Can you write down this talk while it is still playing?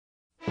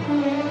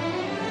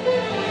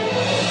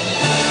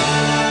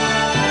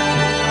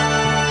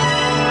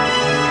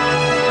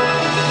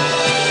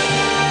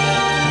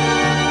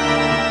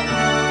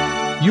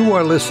You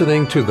are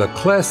listening to the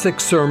Classic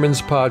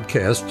Sermons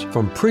podcast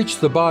from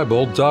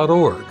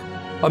PreachTheBible.org,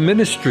 a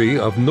ministry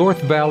of North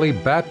Valley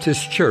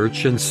Baptist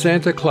Church in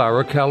Santa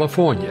Clara,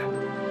 California.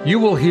 You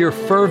will hear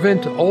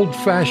fervent,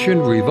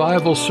 old-fashioned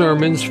revival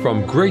sermons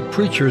from great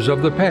preachers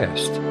of the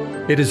past.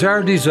 It is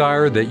our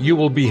desire that you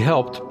will be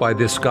helped by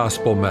this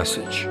gospel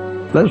message.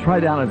 Let's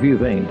write down a few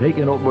things. Take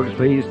your notebooks,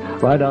 please.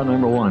 Write down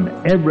number one.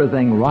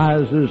 Everything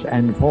rises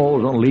and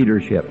falls on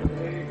leadership.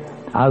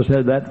 I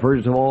said that,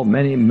 first of all,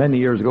 many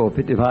years ago,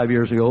 55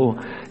 years ago.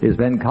 It's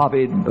been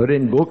copied, put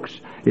in books.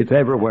 It's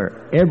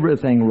everywhere.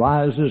 Everything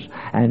rises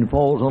and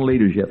falls on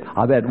leadership.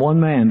 I've had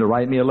one man to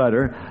write me a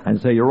letter and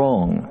say, you're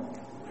wrong.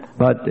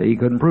 But he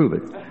couldn't prove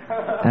it.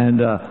 And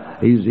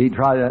he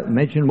tried to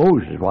mention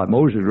Moses. Why,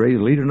 Moses was the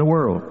greatest leader in the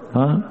world.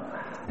 Huh?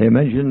 He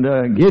mentioned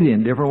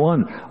Gideon, different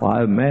one.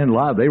 Why, man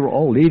alive, they were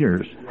all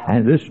leaders.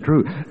 And this is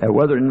true.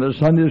 Whether in the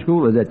Sunday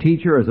school, as a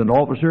teacher, as an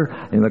officer,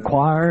 in the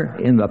choir,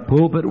 in the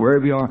pulpit,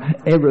 wherever you are,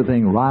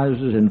 everything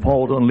rises and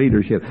falls on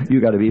leadership.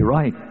 You got to be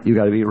right. You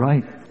got to be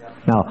right.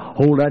 Now,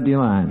 hold that in your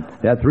mind.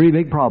 There are three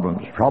big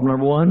problems. Problem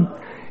number one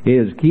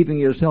is keeping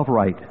yourself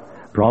right.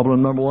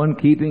 Problem number one,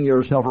 keeping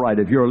yourself right.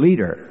 If you're a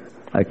leader,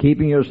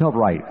 keeping yourself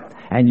right.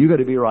 And you got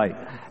to be right.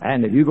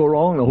 And if you go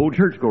wrong, the whole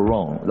church goes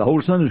wrong. The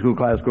whole Sunday school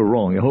class goes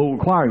wrong. The whole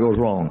choir goes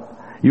wrong.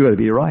 You got to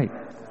be right.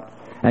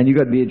 And you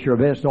got to be at your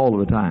best all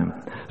of the time.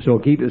 So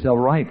keep yourself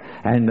right.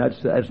 And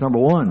that's number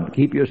one.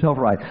 Keep yourself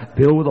right.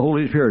 Filled with the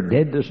Holy Spirit.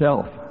 Dead to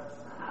self.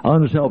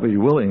 Unselfish,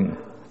 willing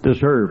to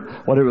serve.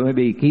 Whatever it may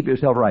be. Keep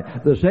yourself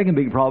right. The second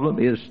big problem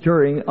is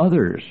stirring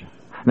others.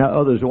 Now,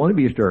 others don't want to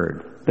be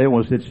stirred. They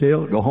want to sit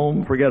still, go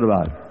home, forget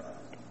about it.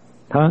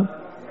 Huh?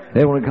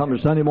 They want to come to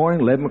Sunday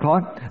morning, 11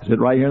 o'clock, sit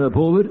right here in the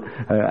pulpit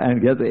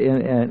and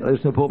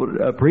listen to the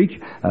pulpit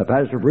preach,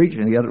 pastor preach,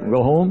 and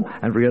go home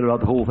and forget about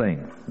the whole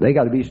thing. They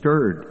got to be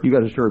stirred. You got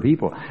to stir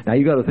people. Now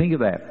you got to think of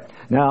that.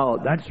 Now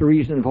that's the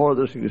reason for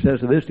the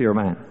success of this dear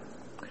man.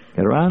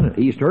 Get around it.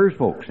 He stirs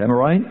folks. Am I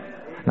right?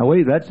 Now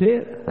wait, that's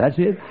it. That's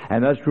it.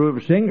 And that's true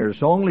of singers,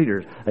 song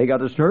leaders. They got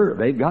to stir.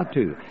 They've got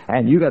to.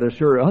 And you got to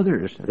stir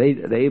others.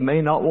 They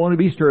may not want to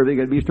be stirred. They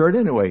got to be stirred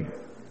anyway.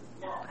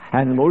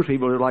 And most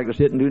people would like to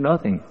sit and do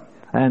nothing.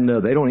 And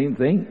they don't even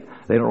think.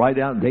 They don't write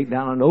down, take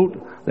down a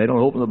note. They don't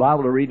open the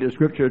Bible to read the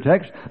scripture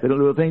text. They don't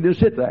do a thing,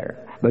 just sit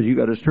there. But you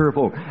got to stir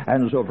folk.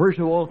 And so first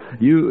of all,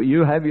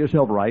 you have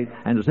yourself right.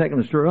 And the second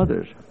is stir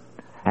others.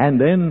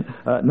 And then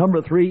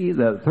number three,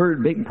 the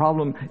third big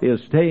problem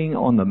is staying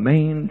on the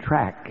main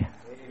track.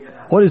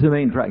 What is the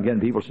main track? Getting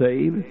people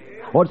saved.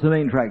 What's the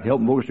main track?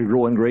 Helping folks to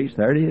grow in grace.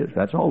 There it is.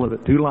 That's all of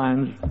it. Two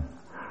lines.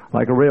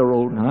 Like a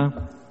railroad, huh?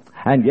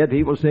 And get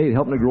people saved,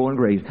 help them to grow in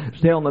grace.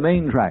 Stay on the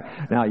main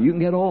track. Now, you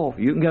can get off.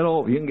 You can get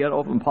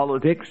off in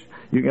politics.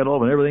 You can get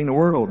off in everything in the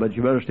world, but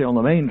you better stay on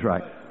the main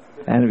track.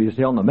 And if you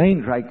stay on the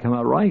main track, come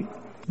out right.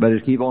 But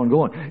just keep on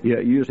going.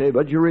 You say,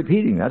 but you're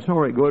repeating. That's all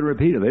right. Go ahead and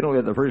repeat it. They don't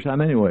get it the first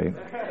time anyway.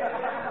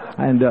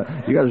 And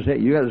you got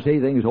to say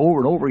things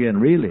over and over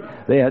again. Really,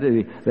 they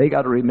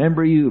got to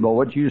remember you by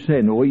what you say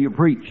and the way you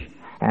preach.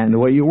 And the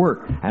way you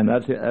work. And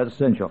that's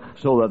essential.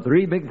 So the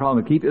three big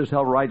problems: keep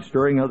yourself right,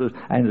 stirring others,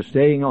 and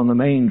staying on the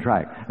main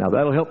track. Now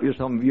that'll help you,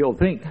 some of you'll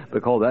think,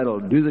 because that'll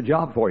do the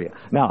job for you.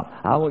 Now,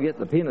 I will get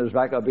the pianist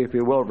back up, if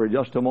you will, for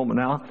just a moment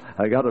now.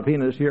 I got a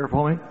pianist here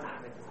for me.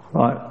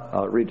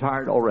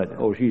 Retired already.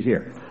 Oh, she's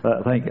here.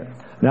 Thank you.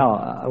 Now,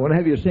 I want to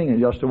have you sing in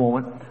just a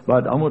moment,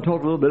 but I'm going to talk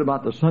a little bit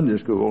about the Sunday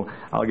school.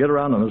 I'll get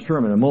around on the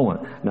sermon in a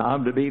moment. Now,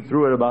 I'm to be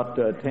through at about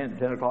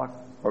 10 o'clock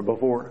or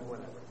before.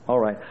 All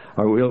right.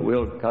 Or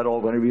we'll cut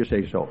off whenever you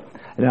say so.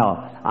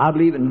 Now, I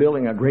believe in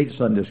building a great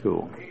Sunday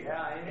school.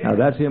 Now,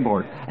 that's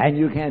important. And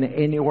you can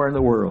anywhere in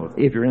the world.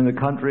 If you're in the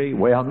country,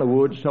 way out in the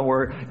woods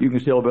somewhere, you can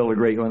still build a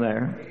great one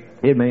there.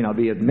 It may not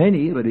be as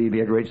many, but it'll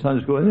be a great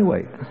Sunday school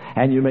anyway.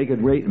 And you make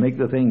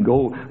the thing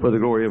go for the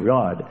glory of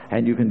God.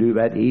 And you can do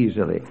that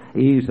easily.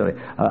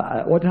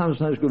 What time does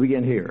Sunday school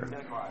begin here?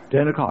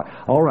 10 o'clock.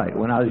 All right.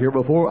 When I was here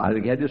before, I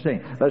had to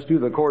sing. Let's do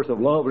the chorus of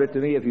Love It to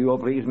Me, if you will,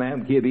 please,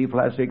 ma'am. Key of B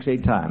flat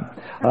 6/8 time.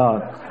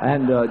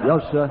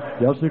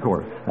 Just the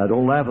chorus. Now,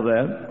 don't laugh at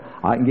that.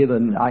 I can give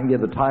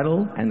the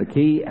title and the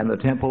key and the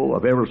tempo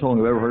of every song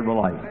I've ever heard in my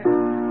life.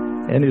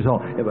 Any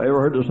song. If I ever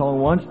heard the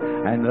song once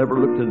and never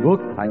looked at the book,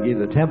 I can give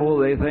the tempo of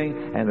the thing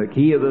and the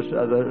key of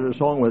the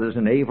song, whether it's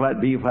an A flat,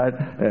 B flat,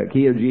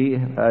 key of G,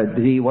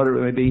 D,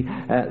 whatever it may be.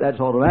 That's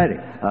automatic.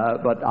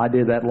 But I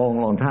did that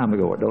long time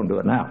ago. Don't do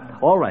it now.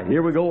 All right,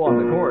 here we go on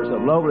the chorus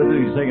of Love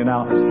Lifted. Singing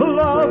now.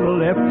 Love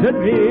lifted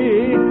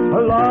me,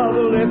 love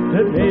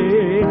lifted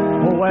me,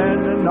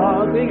 when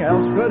nothing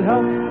else could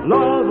help.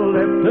 Love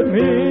lifted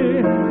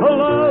me,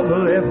 love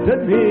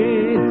lifted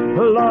me,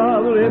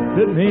 love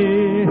lifted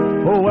me,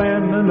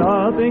 when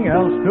nothing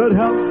else could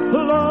help.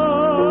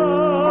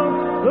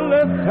 Love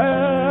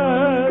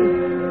lifted.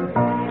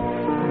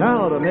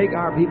 Now, to make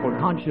our people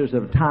conscious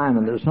of time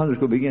and the Sunday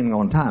school beginning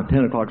on time,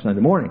 10 o'clock Sunday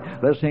morning.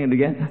 Let's sing it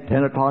again.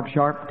 10 o'clock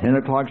sharp, 10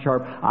 o'clock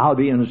sharp. I'll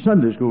be in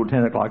Sunday school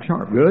 10 o'clock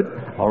sharp. Good?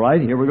 All right,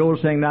 here we go.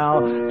 Sing now.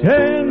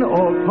 10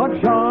 o'clock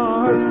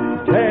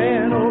sharp,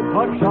 10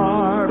 o'clock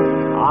sharp.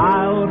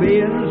 I'll be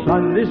in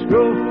Sunday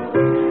school.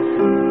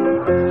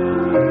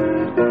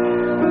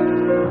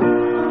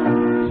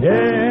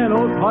 10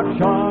 o'clock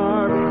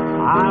sharp,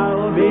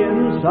 I'll be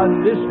in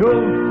Sunday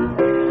school.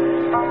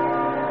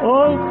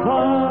 Oh,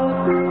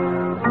 God.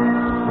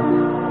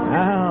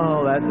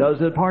 Now, that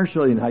does it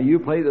partially. Now, you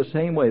play the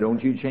same way.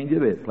 Don't you change a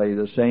bit. Play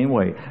the same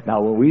way.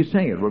 Now, when we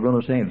sing it, we're going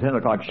to sing at 10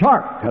 o'clock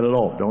sharp. Cut it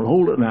off. Don't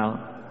hold it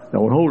now.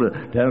 Don't hold it.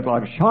 10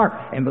 o'clock sharp,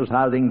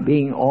 emphasizing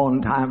being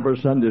on time for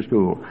Sunday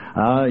school.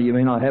 You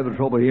may not have the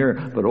trouble here,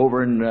 but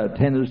over in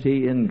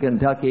Tennessee and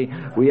Kentucky,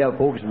 we have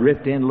folks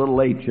drift in a little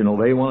late. You know,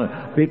 they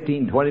want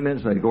 15, 20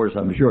 minutes late. Of course,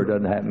 I'm sure it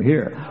doesn't happen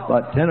here.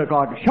 But 10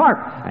 o'clock sharp,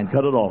 and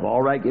cut it off.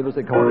 All right, give us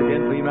the chord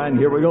again, please, man.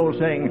 Here we go,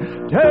 saying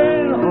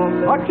 10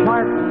 o'clock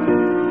sharp,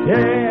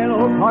 10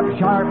 o'clock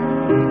sharp,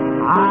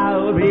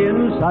 I'll be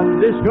in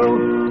Sunday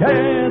school.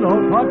 10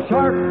 o'clock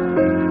sharp,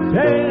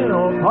 10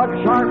 o'clock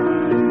sharp,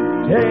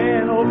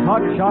 10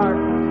 o'clock sharp,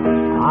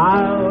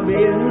 I'll be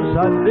in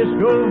Sunday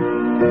school.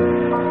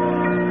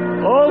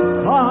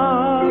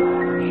 O'clock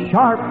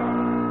sharp.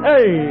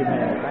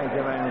 Amen. Thank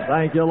you, man.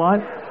 Thank you a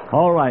lot.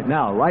 All right,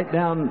 now, write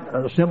down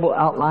a simple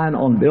outline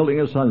on building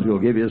a Sunday school.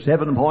 Give you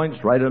 7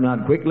 points. Write them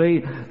down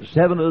quickly.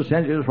 7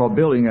 essentials for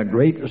building a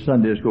great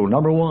Sunday school.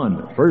 Number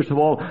 1, first of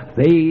all,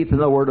 faith in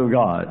the Word of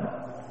God.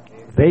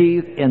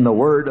 Faith in the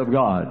Word of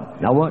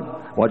God. Now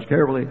what? Watch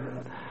carefully.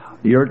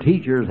 Your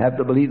teachers have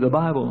to believe the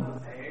Bible.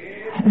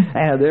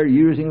 And they're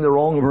using the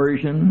wrong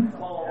version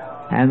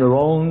and the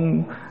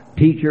wrong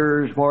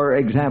teachers for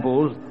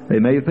examples. They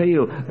may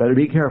fail. Better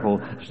be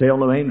careful. Stay on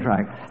the main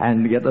track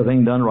and get the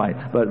thing done right.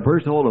 But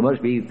first of all, there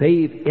must be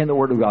faith in the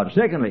Word of God.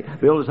 Secondly,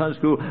 build a Sunday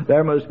school,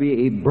 there must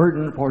be a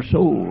burden for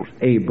souls.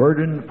 A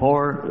burden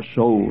for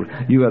souls.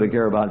 You got to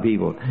care about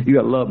people. You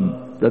got to love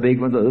them. The big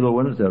ones, the little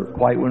ones, the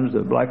white ones,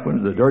 the black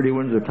ones, the dirty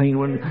ones, the clean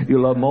ones.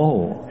 You love them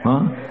all.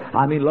 Huh?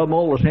 I mean, love them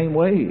all the same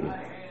way.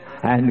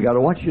 And you got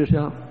to watch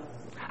yourself.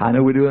 I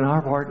know we do in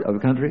our part of the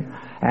country.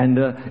 And,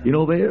 you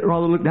know, they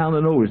rather look down the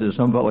nose as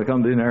some fellow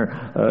comes in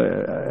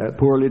there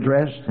poorly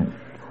dressed and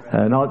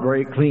not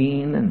very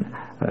clean and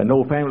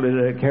no family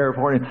to care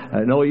for him.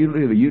 No,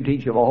 you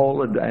teach them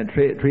all and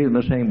treat them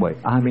the same way.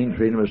 I mean,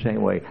 treat them the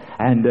same way.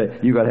 And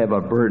you got to have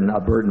a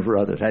burden for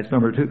others. That's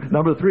number 2.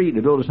 Number 3,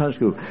 to build a Sunday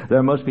school,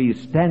 there must be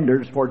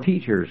standards for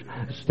teachers.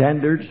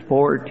 Standards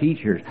for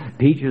teachers.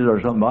 Teachers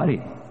are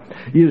somebody.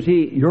 You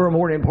see, you're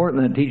more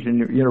important than teaching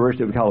at the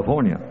University of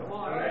California.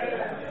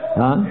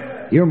 Huh?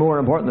 You're more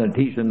important than a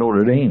teacher in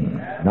Notre Dame.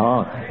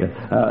 No,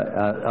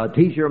 a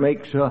teacher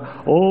makes, in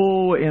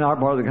our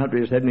part of the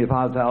country,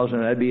 $75,000.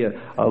 That'd be a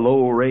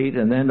low rate,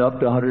 and then up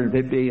to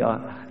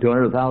 $150,000,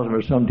 $200,000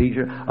 for some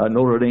teacher. A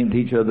Notre Dame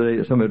teacher,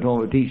 somebody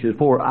told me, teaches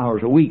 4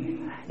 hours a week.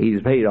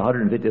 He's paid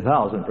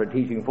 $150,000 for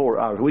teaching 4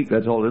 hours a week.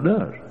 That's all it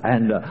does.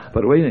 And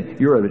but wait a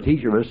minute, you're the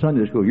teacher of a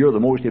Sunday school. You're the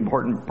most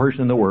important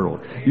person in the world.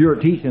 You're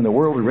teaching the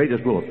world's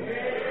greatest book.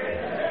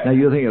 Now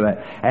you think of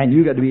that. And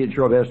you got to be at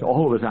your best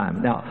all the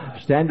time. Now,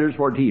 standards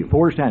for teaching.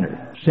 4 standards.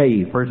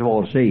 Saved. First of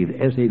all, saved.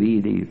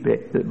 S-A-V-E-D.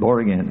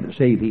 Born again.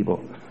 Save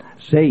people.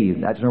 Saved.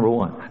 That's number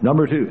 1.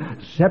 Number 2,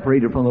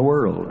 separated from the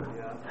world.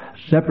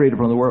 Separated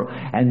from the world.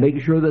 And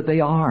make sure that they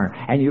are.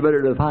 And you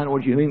better define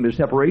what you mean by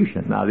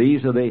separation. Now,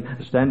 these are the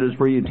standards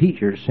for you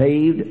teachers.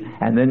 Saved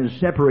and then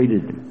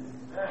separated.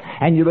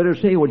 And you better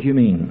say what you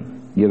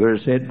mean. You better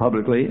say it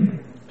publicly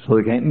so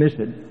they can't miss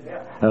it.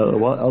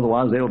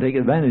 Otherwise, they'll take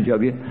advantage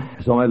of you.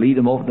 So I lead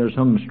them off into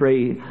some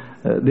stray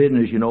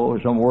business, you know,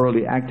 some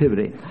worldly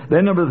activity.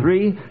 Then number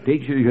 3,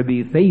 teachers should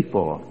be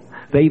faithful.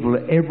 Faithful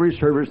to every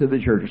service of the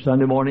church.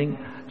 Sunday morning,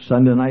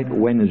 Sunday night,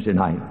 Wednesday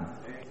night.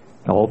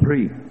 All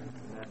 3.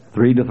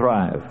 3 to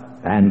thrive.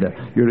 And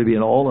you're to be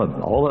in all of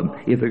them,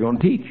 if they're going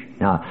to teach.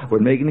 Now,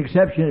 we'd make an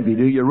exception. If you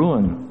do, you're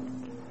ruined.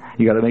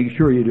 You got to make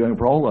sure you're doing it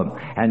for all of them,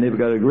 and they've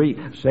got to agree.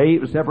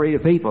 Save,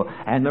 separated, faithful.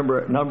 And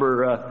number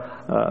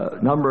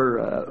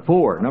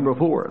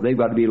 4, they've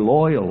got to be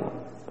loyal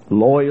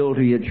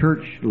to your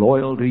church,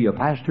 loyal to your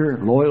pastor,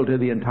 loyal to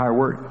the entire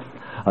work.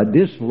 A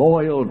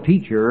disloyal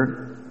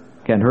teacher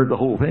can hurt the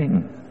whole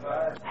thing.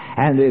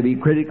 And they'll be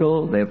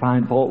critical. They'll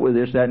find fault with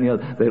this, that, and the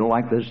other. They don't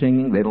like the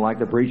singing. They don't like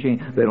the preaching.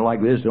 They don't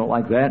like this. They don't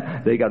like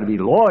that. They got to be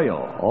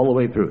loyal all the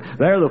way through.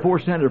 There are the 4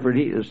 standards for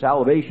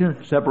salvation,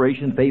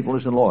 separation,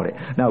 faithfulness, and loyalty.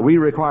 Now, we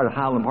required at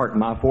Highland Park in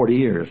my 40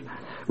 years.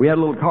 We had a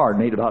little card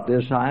made about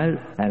this size,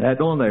 and had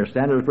on there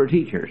standards for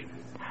teachers.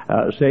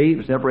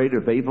 Saved,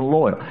 separated, faithful,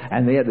 loyal.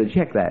 And they had to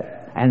check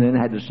that, and then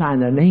had to sign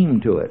their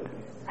name to it.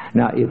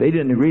 Now, if they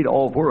didn't agree to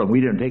all 4 of them,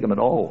 we didn't take them at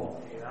all.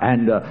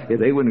 And if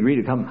they wouldn't agree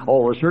to come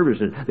all the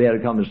services, they had to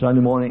come to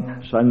Sunday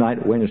morning, Sunday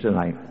night, Wednesday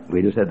night.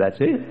 We just said, that's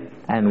it.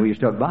 And we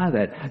stuck by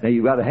that. Now,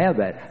 you've got to have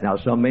that. Now,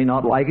 some may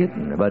not like it,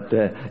 but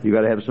you've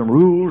got to have some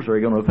rules or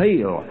you're going to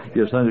fail.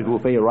 Your Sunday school will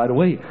fail right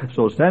away.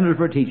 So, standards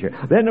for a teacher.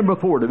 Then, number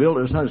 4, to build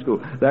a Sunday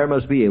school, there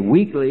must be a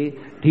weekly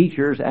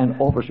teachers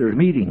and officers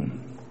meeting.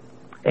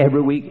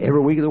 Every week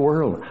of the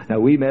world.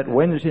 Now, we met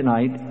Wednesday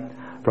night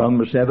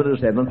from 7 to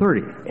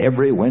 7:30.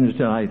 Every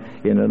Wednesday night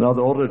in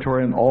another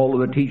auditorium. All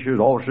of the teachers,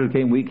 officers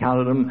came. We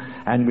counted them,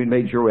 and we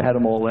made sure we had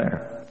them all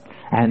there.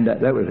 And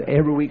that was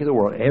every week of the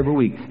world, every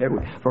week.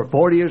 For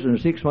 40 years and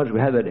 6 months, we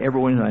had that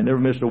every Wednesday. I never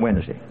missed a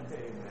Wednesday.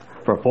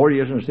 For 40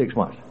 years and 6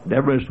 months.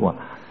 Never missed one.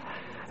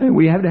 And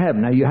we have to have it.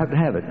 Now, you have to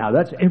have it. Now,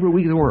 that's every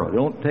week of the world.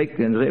 Don't take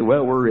and say,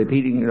 well, we're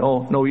repeating.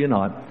 No, you're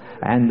not.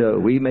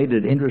 And we made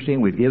it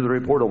interesting. We'd give the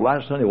report of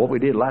last Sunday, what we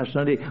did last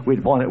Sunday.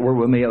 We'd point out where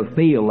we may have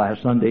failed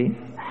last Sunday.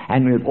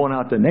 And we'd point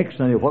out the next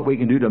Sunday what we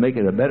can do to make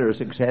it a better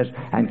success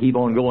and keep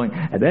on going.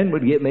 And then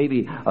we'd give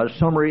maybe a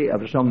summary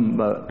of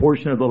some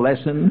portion of the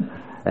lesson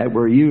that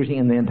we're using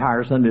in the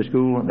entire Sunday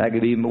school. That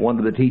could be one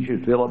of the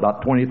teachers fill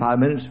about 25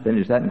 minutes,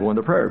 finish that, and go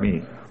into prayer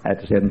meeting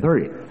at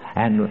 7:30.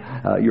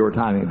 And your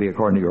timing would be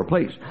according to your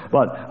place.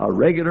 But a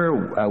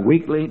regular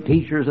weekly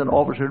teachers and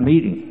officers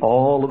meeting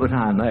all of the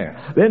time there.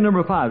 Then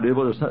number 5, to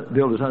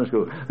build a Sunday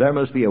school, there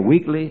must be a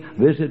weekly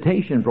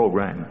visitation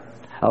program.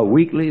 A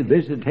weekly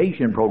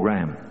visitation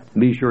program.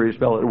 Be sure you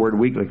spell the word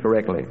weekly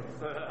correctly.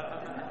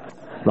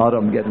 A lot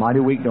of them get mighty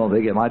weak. No,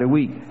 they get mighty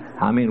weak.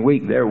 I mean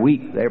weak.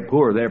 They're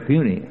poor. They're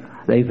puny.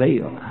 They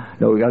fail.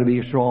 No, we've got to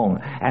be strong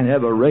and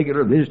have a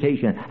regular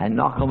visitation and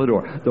knock on the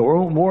door. The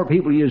more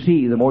people you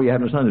see, the more you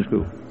have in Sunday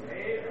school.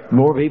 The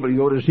more people you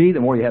go to see,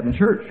 the more you have in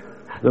church.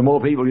 The more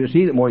people you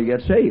see, the more you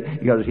get saved.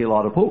 You got to see a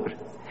lot of folks.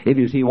 If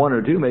you see 1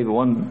 or 2, maybe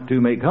 1, 2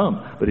 may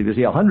come. But if you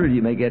see 100,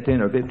 you may get 10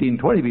 or 15,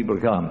 20 people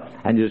to come.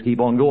 And just keep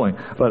on going.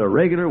 But a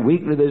regular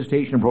weekly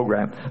visitation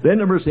program. Then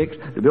number 6,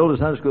 to build a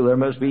Sunday school, there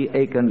must be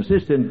a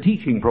consistent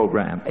teaching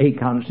program. A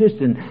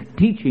consistent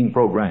teaching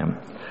program.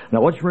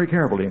 Now watch very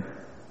carefully.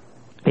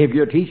 If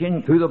you're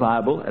teaching through the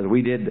Bible, as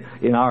we did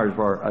in ours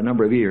for a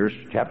number of years,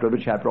 chapter by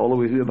chapter, all the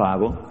way through the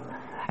Bible,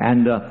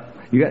 and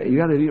you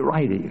got to be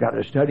right. You got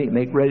to study,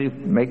 make it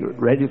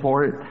ready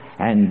for it,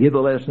 and give the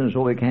lessons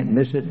so they can't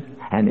miss it.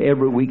 And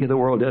every week of the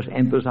world, just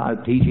emphasize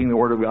teaching the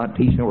Word of God,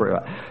 teaching the Word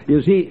of God.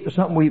 You see,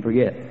 something we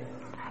forget,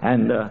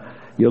 and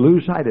you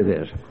lose sight of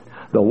this.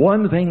 The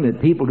one thing that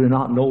people do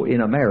not know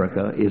in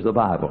America is the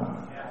Bible.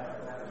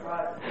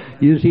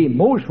 You see,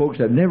 most folks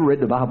have never read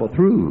the Bible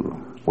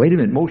through. Wait a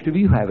minute, most of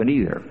you haven't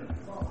either.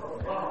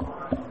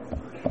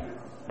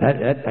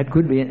 That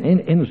could be an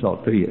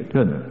insult to you,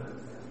 couldn't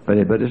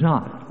it? But it's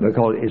not,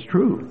 because it's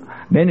true.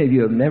 Many of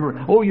you have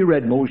never, you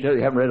read most of it,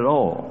 you haven't read it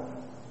all.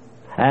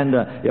 And you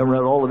haven't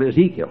read all of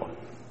Ezekiel.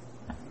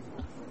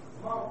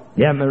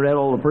 You haven't read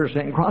all the 1st,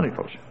 2nd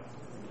Chronicles.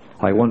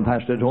 Like one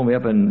pastor told me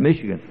up in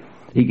Michigan.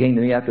 He came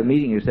to me after the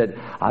meeting and said,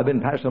 I've been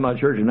pastor of my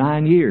church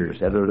 9 years.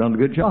 Said I've done a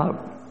good job.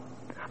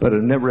 But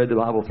I've never read the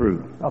Bible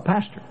through. A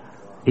pastor.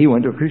 He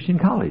went to a Christian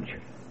college.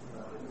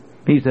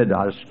 He said,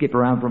 I skip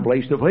around from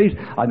place to place.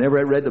 I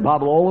never read the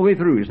Bible all the way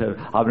through. He said,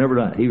 I've never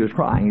done it. He was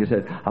crying. He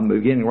said, I'm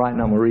beginning right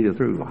now. I'm going to read it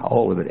through.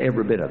 All of it,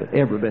 every bit of it,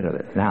 every bit of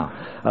it. Now,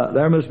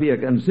 there must be a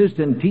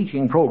consistent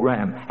teaching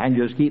program, and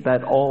just keep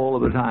that all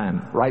of the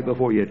time, right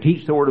before you.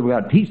 Teach the Word of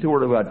God, teach the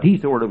Word of God,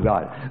 teach the Word of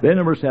God. Then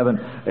number 7,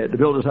 to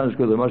build a Sunday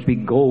school, there must be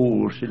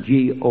goals,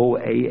 Goals.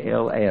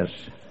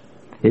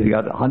 If you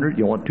got 100,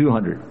 you want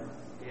 200.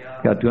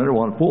 You got 200, you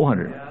want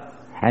 400.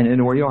 And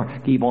anywhere you are,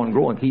 keep on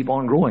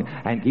growing,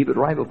 and keep it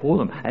right before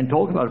them, and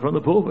talk about it from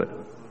the pulpit.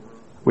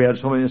 We had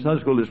somebody in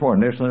Sunday school this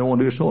morning. Next thing they want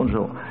to do is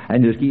so-and-so,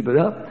 and just keep it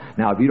up.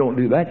 Now, if you don't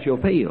do that, you'll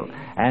fail.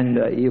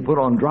 And you put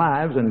on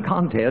drives and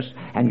contests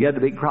and get a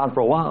big crowd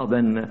for a while,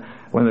 then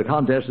when the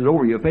contest is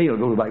over, you fail, it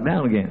goes back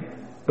down again.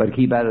 But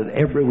keep at it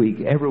every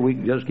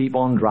week. Just keep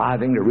on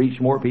driving to reach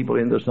more people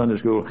into Sunday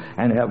school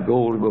and have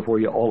goals before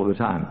you all of the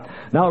time.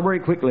 Now, very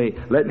quickly,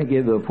 let me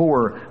give the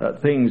 4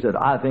 things that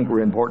I think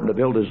were important to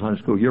build a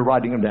Sunday school. You're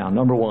writing them down.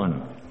 Number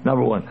one,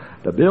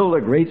 to build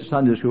a great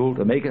Sunday school,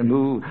 to make it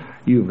move,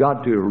 you've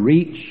got to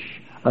reach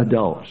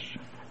adults.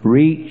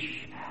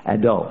 Reach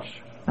adults.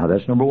 Now,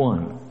 that's number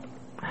 1.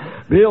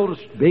 Build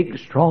big,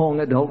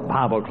 strong adult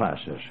Bible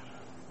classes.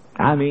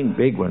 I mean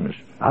big ones.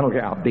 I don't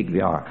care how big they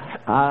are.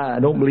 I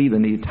don't believe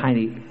in these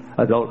tiny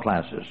adult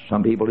classes.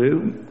 Some people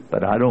do,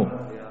 but I don't.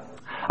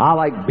 I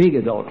like big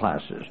adult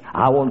classes.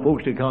 I want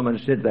folks to come and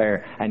sit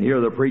there and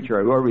hear the preacher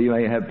or whoever you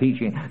may have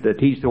teaching to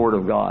teach the Word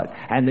of God.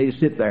 And they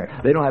sit there.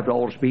 They don't have to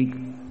all speak.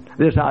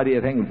 This idea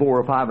of having 4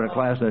 or 5 in a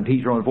class and a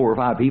teacher on 4 or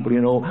 5 people,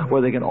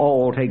 where they can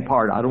all take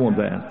part. I don't want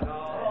that.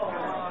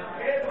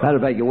 Matter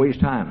of fact, you waste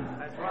time.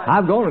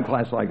 I've gone to a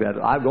class like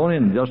that. I've gone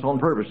in just on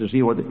purpose to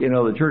see what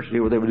the church see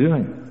what they were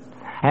doing.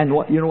 And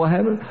what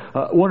happened?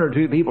 1 or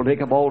 2 people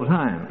take up all the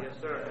time. Yes,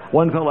 sir.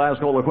 One fellow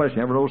asked all the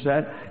questions. Ever notice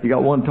that? You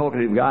got one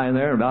talkative guy in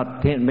there,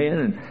 about 10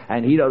 men,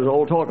 and he does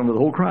all talking to the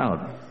whole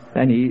crowd.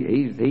 And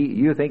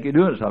you think you're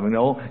doing something.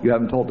 No, you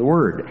haven't taught the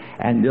Word.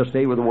 And just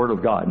stay with the Word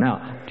of God.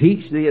 Now,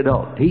 teach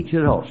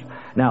adults.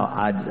 Now,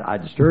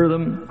 I'd stir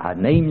them. I'd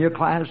name your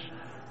class.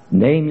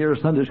 Name your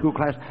Sunday school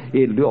class.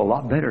 It'll do a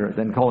lot better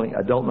than calling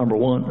adult number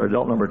 1 or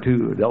adult number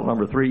 2, adult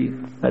number 3.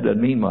 That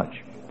doesn't mean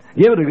much.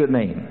 Give it a good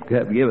name.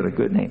 Give it a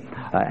good name.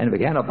 And if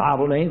you can, a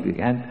Bible name. If you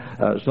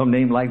can, some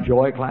name like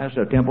Joy Class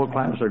or Temple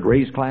Class or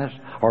Grace Class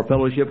or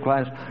Fellowship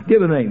Class.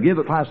 Give a name. Give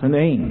a class a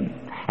name.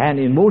 And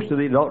in most of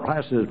the adult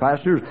classes,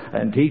 pastors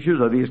and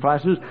teachers of these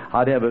classes,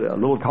 I'd have a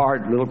little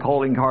card, little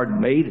calling card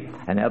made,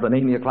 and have the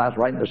name of your class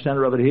right in the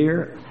center of it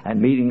here,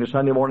 and meeting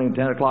Sunday morning at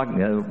 10 o'clock,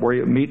 where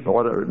you meet, or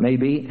whatever it may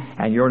be,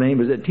 and your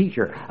name is a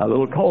teacher. A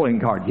little calling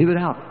card. Give it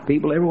out.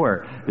 People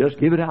everywhere. Just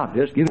give it out.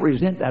 Just give it.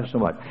 Resent that so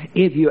much.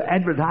 If you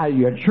advertise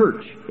your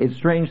church, it's a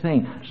strange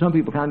thing. Some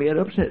people kind of get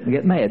upset and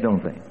get mad,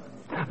 don't they?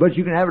 But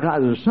you can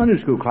advertise a Sunday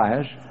school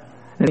class,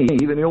 and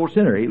even the old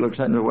sinner, he looks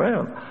at it and says,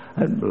 well,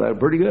 that's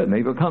pretty good.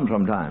 Maybe it'll come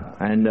sometime.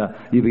 And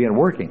you begin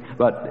working.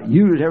 But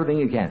use everything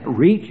you can.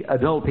 Reach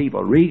adult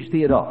people. Reach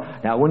the adult.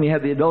 Now, when you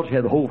have the adults, you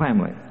have the whole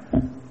family.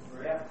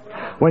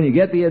 When you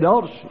get the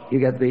adults, you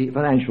get the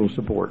financial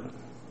support.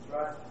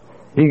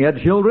 You can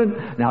get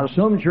children. Now,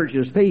 some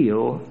churches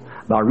fail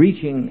by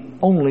reaching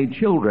only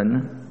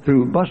children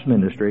through bus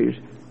ministries.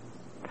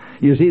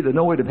 You see, there's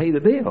no way to pay the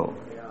bill.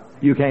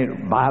 You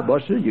can't buy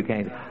buses. You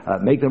can't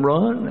make them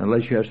run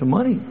unless you have some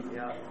money.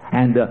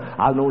 And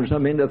I've known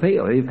some men to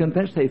fail. They've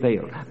confessed they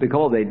failed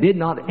because they did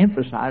not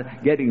emphasize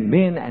getting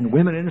men and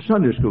women in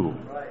Sunday school.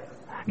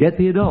 Get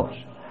the adults.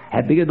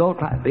 Have big adult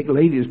class, big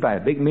ladies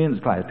class, big men's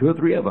class, 2 or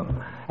 3 of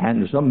them.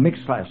 And some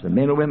mixed classes,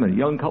 men and women,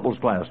 young couples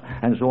class,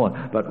 and so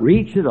on. But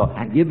reach it all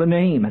and give a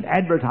name and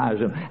advertise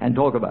them and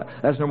talk about it.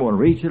 That's number one.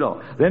 Reach it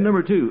all. Then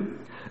number 2,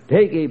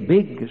 take a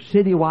big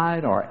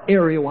citywide or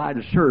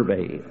area-wide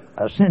survey,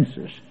 a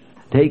census.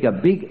 Take a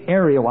big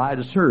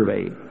area-wide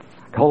survey.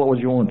 Call it what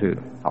you want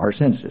to, or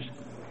census.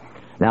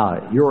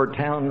 Now, your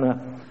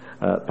town,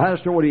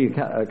 pastor, what do you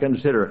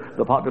consider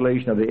the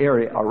population of the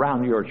area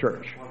around your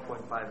church?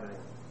 1.5 million.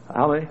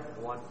 How many?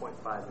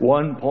 1.5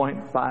 million.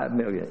 1.5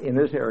 million in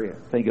this area.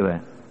 Think of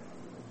that.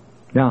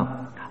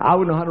 Now, I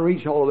wouldn't know how to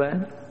reach all of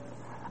that.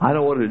 I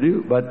know what to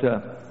do, but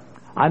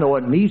I know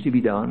what needs to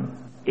be done.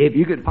 If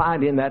you could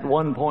find in that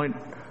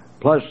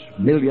 1+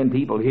 million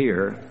people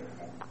here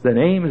the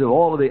names of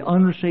all of the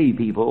unsaved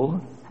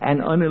people and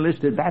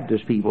unenlisted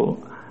Baptist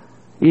people,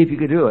 if you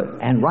could do it,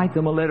 and write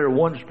them a letter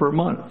once per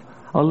month.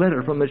 A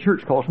letter from the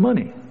church costs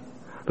money,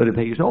 but it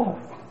pays off.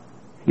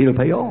 It'll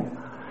pay off.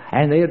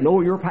 And they'd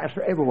know your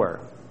pastor everywhere.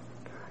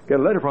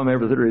 Get a letter from him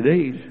every 30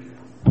 days.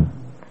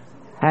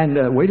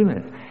 And wait a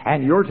minute.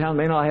 And your town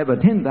may not have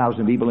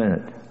 10,000 people in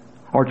it,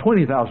 or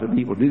 20,000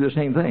 people do the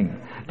same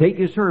thing. Take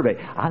your survey.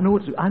 I know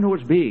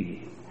it's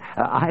big.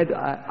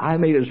 I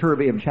made a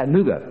survey of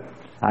Chattanooga.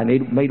 I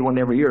made one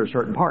every year of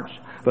certain parts.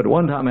 But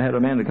one time I had a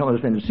man to come and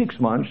spend 6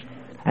 months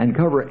and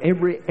cover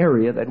every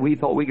area that we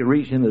thought we could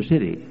reach in the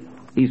city.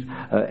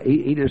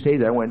 He just stayed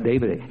there and went day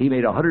by day. He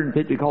made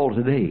 150 calls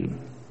a day.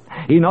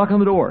 He knocked on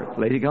the door.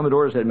 The lady come to the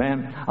door and said,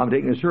 ma'am, I'm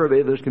taking a survey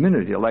of this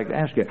community. I'd like to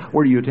ask you,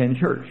 where do you attend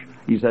church?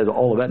 He says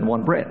all of that in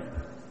one breath.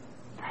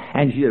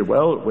 And she said,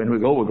 well, when we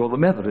go, we'll go to the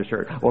Methodist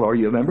church. Well, are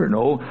you a member?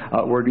 No.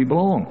 Where do you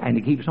belong? And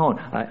he keeps on.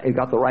 He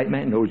got the right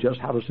man, knows just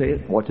how to say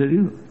it, what to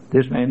do.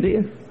 This man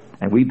did.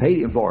 And we paid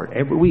him for it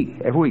every week.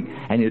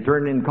 And he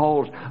turned in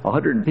calls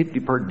 150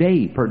 per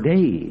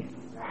day.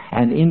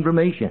 And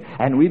information.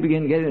 And we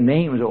began getting the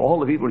names of all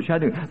the people in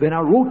Chattanooga. Then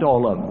I wrote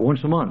all of them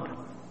once a month.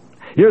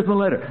 Here's my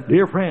letter.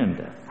 Dear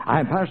friend,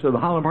 I am pastor of the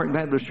Highland Park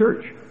Baptist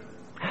Church.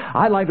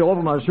 I'd like to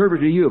offer my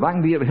service to you. If I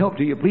can be of help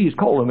to you, please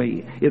call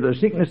me. If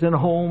there's sickness in a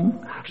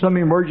home, some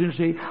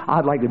emergency,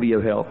 I'd like to be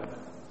of help.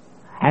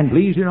 And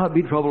please do not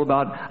be troubled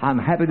about it. I'm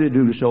happy to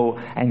do so.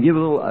 And give a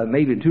little,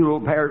 maybe 2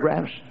 little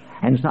paragraphs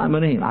and sign my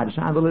name. I'd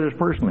sign the letters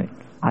personally.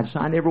 I'd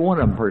sign every one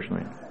of them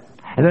personally.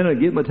 And then I'd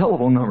give him a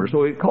telephone number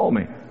so he'd call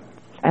me.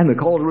 And the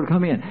calls would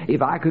come in.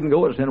 If I couldn't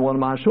go, I'd send one of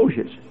my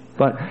associates.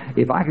 But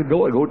if I could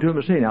go, I'd go to him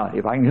and say, now,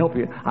 if I can help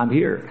you, I'm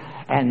here.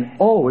 And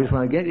always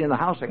when I get in the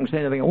house, I can say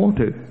anything I want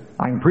to.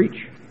 I can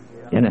preach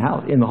in the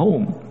house, in the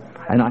home,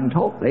 and I can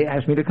talk. They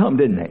asked me to come,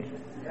 didn't they?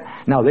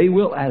 Now, they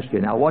will ask you.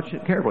 Now, watch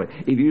it carefully.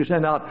 If you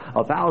send out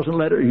 1,000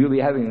 letters, you'll be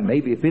having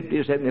maybe 50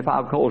 or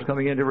 75 calls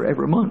coming in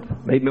every month,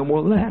 maybe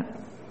more than that.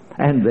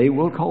 And they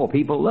will call.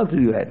 People love to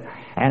do that.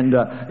 And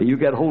you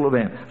get hold of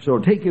them. So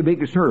take your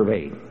big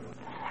survey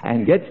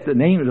and get the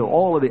names of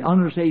all of the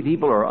unsaved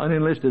people or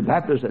unenlisted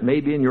Baptists that may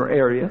be in your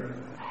area,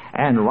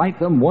 and write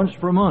them once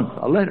per month,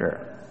 a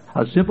letter,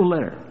 a simple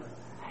letter.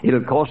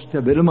 It'll cost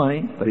a bit of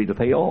money, but it'll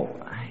pay off.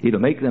 It'll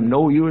make them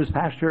know you as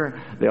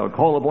pastor. They'll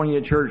call upon you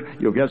at church.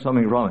 You'll get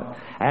something from it.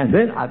 And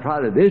then I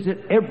try to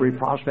visit every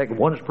prospect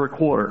once per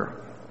quarter.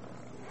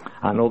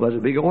 I know that's a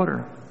big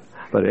order.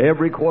 But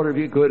every quarter, if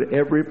you could,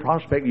 every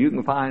prospect you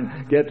can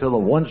find, get to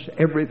them once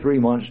every 3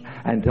 months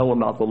and tell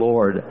them about the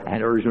Lord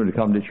and urge them to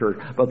come to church.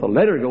 But the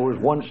letter goes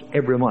once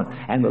every month.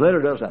 And the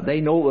letter does that.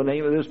 They know the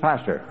name of this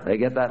pastor. They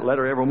get that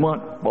letter every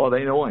month. Boy,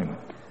 they know him.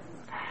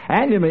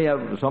 And you may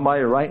have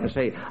somebody write and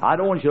say, I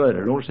don't want your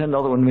letter. Don't send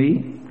another one to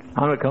me.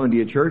 I'm not coming to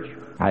your church.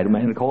 I had a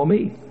man to call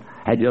me.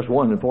 I had just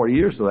one in 40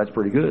 years, so that's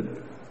pretty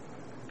good.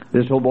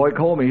 This old boy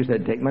called me. He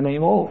said, take my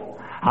name off.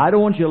 I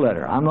don't want your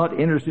letter. I'm not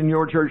interested in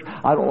your church.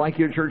 I don't like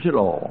your church at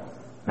all.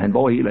 And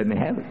boy, he let me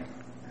have it.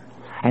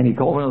 And he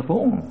called me on the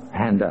phone.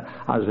 And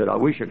I said, I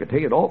wish I could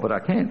take it off, but I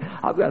can't.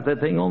 I've got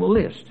that thing on the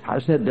list. I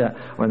said,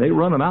 when they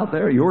run them out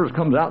there, yours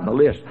comes out in the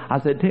list.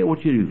 I said, tell you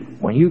what you do.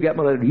 When you get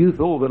my letter, you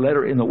throw the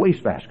letter in the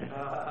wastebasket.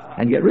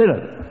 and get rid of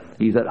it.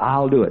 He said,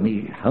 I'll do it. And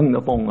he hung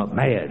the phone up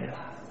mad.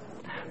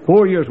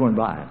 4 years went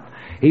by.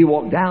 He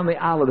walked down the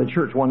aisle of the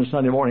church one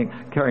Sunday morning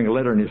carrying a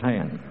letter in his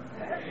hand.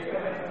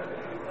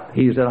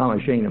 He said, I'm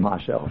ashamed of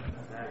myself.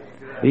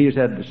 He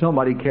said,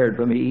 somebody cared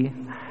for me,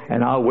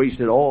 and I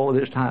wasted all of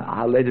this time.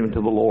 I led him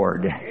to the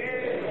Lord.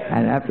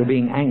 And after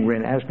being angry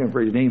and asking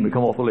for his name to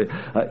come off the list.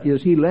 You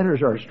see,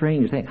 letters are a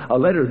strange thing. A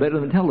letter is better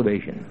than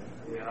television.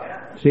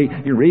 See,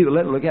 you read the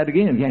letter, look at it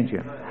again, can't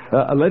you?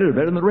 A letter is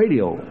better than the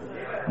radio.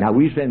 Now,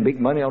 we spend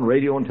big money on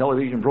radio and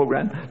television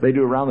programs. They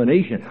do around the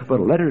nation. But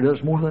a letter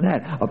does more than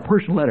that. A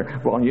personal letter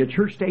on your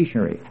church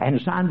stationery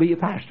and signed by your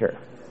pastor.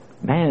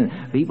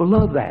 Man, people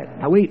love that.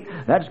 Now wait,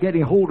 that's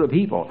getting hold of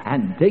people.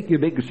 And take your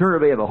big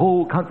survey of the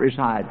whole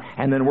countryside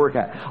and then work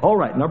out. All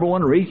right, number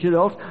 1, reach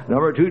adults.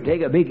 Number 2,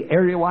 take a big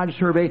area-wide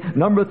survey.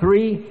 Number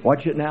 3,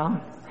 watch it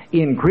now,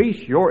 increase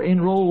your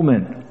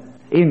enrollment.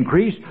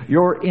 Increase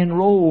your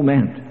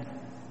enrollment.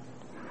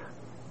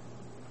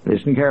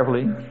 Listen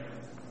carefully.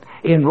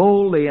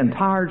 Enroll the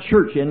entire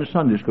church in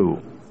Sunday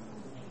school.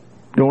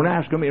 Don't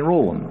ask them,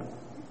 enroll them.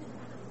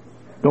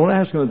 Don't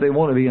ask them if they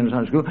want to be in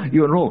Sunday school.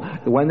 You enroll.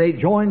 When they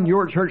join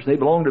your church, they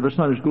belong to the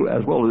Sunday school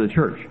as well as the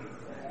church.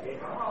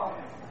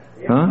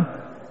 Huh?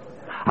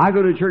 I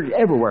go to church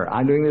everywhere.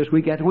 I'm doing this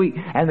week after week.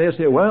 And they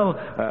say, well,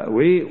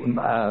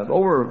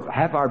 over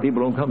half our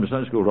people don't come to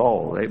Sunday school at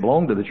all. They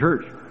belong to the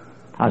church.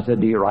 I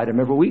said, do you write them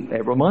every week,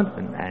 every month?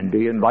 And do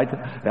you invite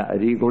them?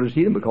 Do you go to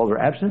see them because they're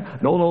absent?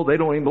 No, they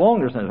don't even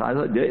belong to Sunday school. I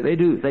said, they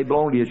do. They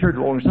belong to your church,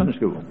 belong to Sunday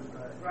school.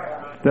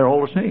 They're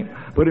all the same.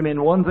 Put them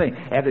in one thing.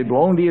 If they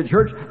belong to your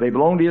church, they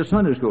belong to your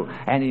Sunday school.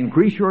 And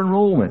increase your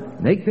enrollment.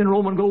 Make the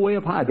enrollment go way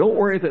up high. Don't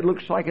worry if it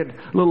looks like it's a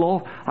little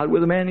off. I was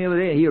with a man the other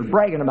day. He was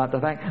bragging about the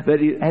fact that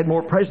he had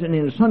more present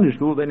in Sunday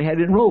school than he had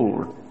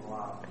enrolled.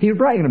 He was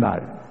bragging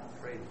about it.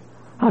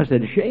 I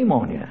said, shame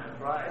on you.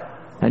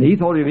 And he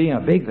thought it was being a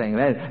big thing.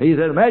 He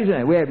said, imagine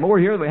that. We had more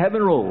here than we have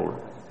enrolled.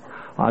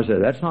 I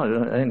said, that's not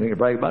anything to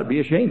brag about. Be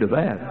ashamed of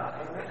that.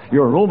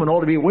 Your enrollment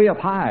ought to be way up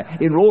high.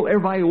 Enroll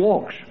everybody who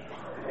walks.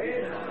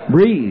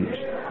 Breathes.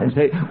 And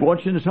say,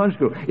 watch in the Sunday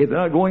school. If they're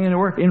not going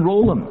anywhere,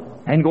 enroll them.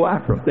 And go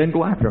after them. Then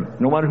go after them.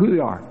 No matter who they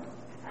are.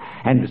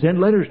 And send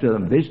letters to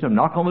them. Visit them.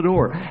 Knock on the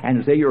door.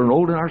 And say, you're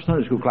enrolled in our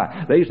Sunday school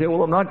class. They say,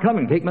 well, I'm not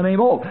coming. Take my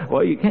name off.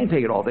 Well, you can't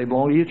take it off. They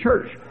belong to your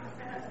church.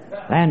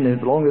 And they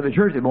belong to the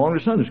church. They belong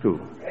to Sunday school.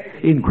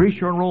 Increase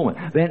your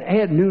enrollment. Then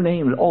add new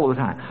names all the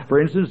time.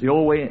 For instance, the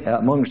old way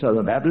among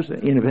Southern Baptists,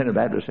 independent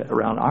Baptists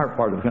around our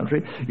part of the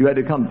country, you had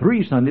to come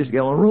 3 Sundays to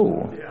get on a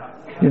roll.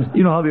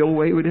 You know how the old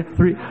way we did?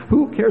 3.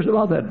 Who cares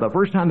about that? The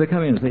first time they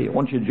come in, say, I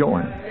want you to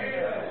join.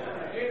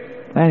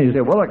 And he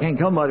said, well, I can't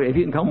come. If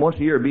you can come once a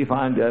year, it'd be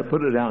fine.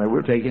 Put it down there.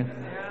 We'll take you.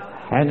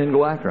 And then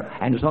go after them.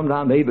 And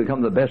sometime they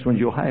become the best ones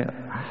you'll have.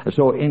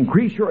 So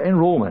increase your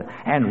enrollment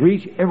and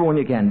reach everyone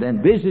you can.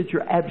 Then visit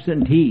your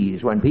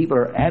absentees. When people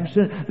are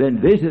absent, then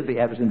visit the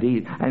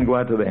absentees and go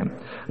after them.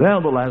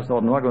 Now the last thought,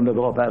 I'm not going to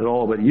develop that at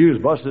all, but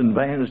use buses and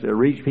vans to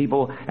reach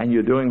people, and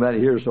you're doing that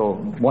here so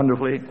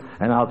wonderfully,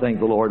 and I'll thank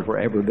the Lord for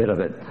every bit of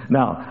it.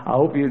 Now, I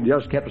hope you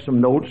just kept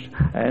some notes,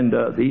 and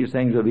these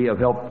things will be of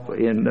help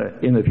in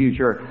the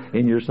future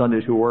in your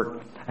Sunday school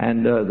work.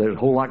 And there's a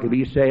whole lot to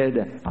be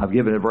said. I've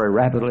given it very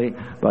rapidly,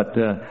 but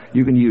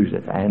you can use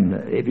it. And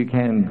if you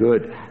can,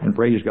 good. And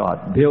praise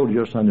God. Build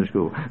your Sunday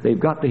school. They've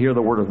got to hear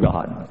the Word of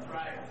God.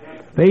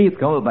 Faith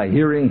comes by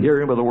hearing,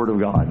 hearing by the Word of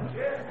God.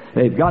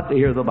 They've got to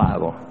hear the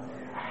Bible.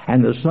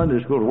 And the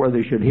Sunday school is where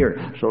they should hear it.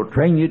 So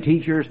train your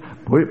teachers,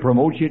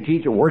 promote your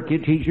teachers, work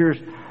your teachers,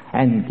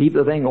 and keep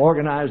the thing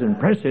organized and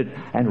press it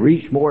and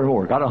reach more and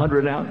more. Got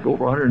 100 now? Go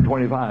for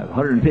 125,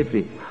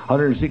 150,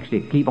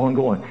 160. Keep on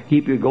going.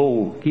 Keep your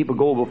goal. Keep a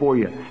goal before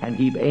you and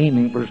keep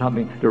aiming for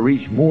something to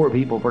reach more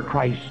people for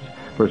Christ,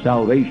 for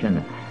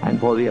salvation, and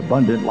for the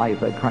abundant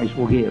life that Christ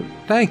will give.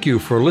 Thank you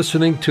for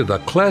listening to the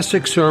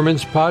Classic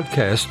Sermons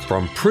podcast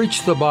from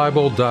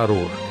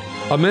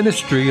PreachTheBible.org, a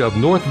ministry of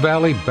North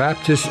Valley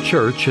Baptist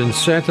Church in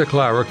Santa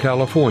Clara,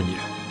 California.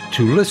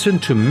 To listen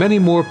to many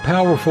more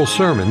powerful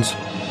sermons,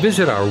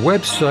 visit our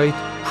website,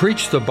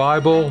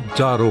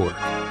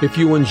 PreachTheBible.org. If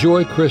you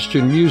enjoy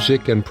Christian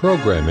music and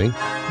programming,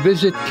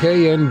 visit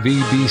knvbc.com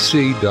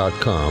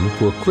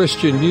for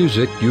Christian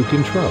music you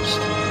can trust.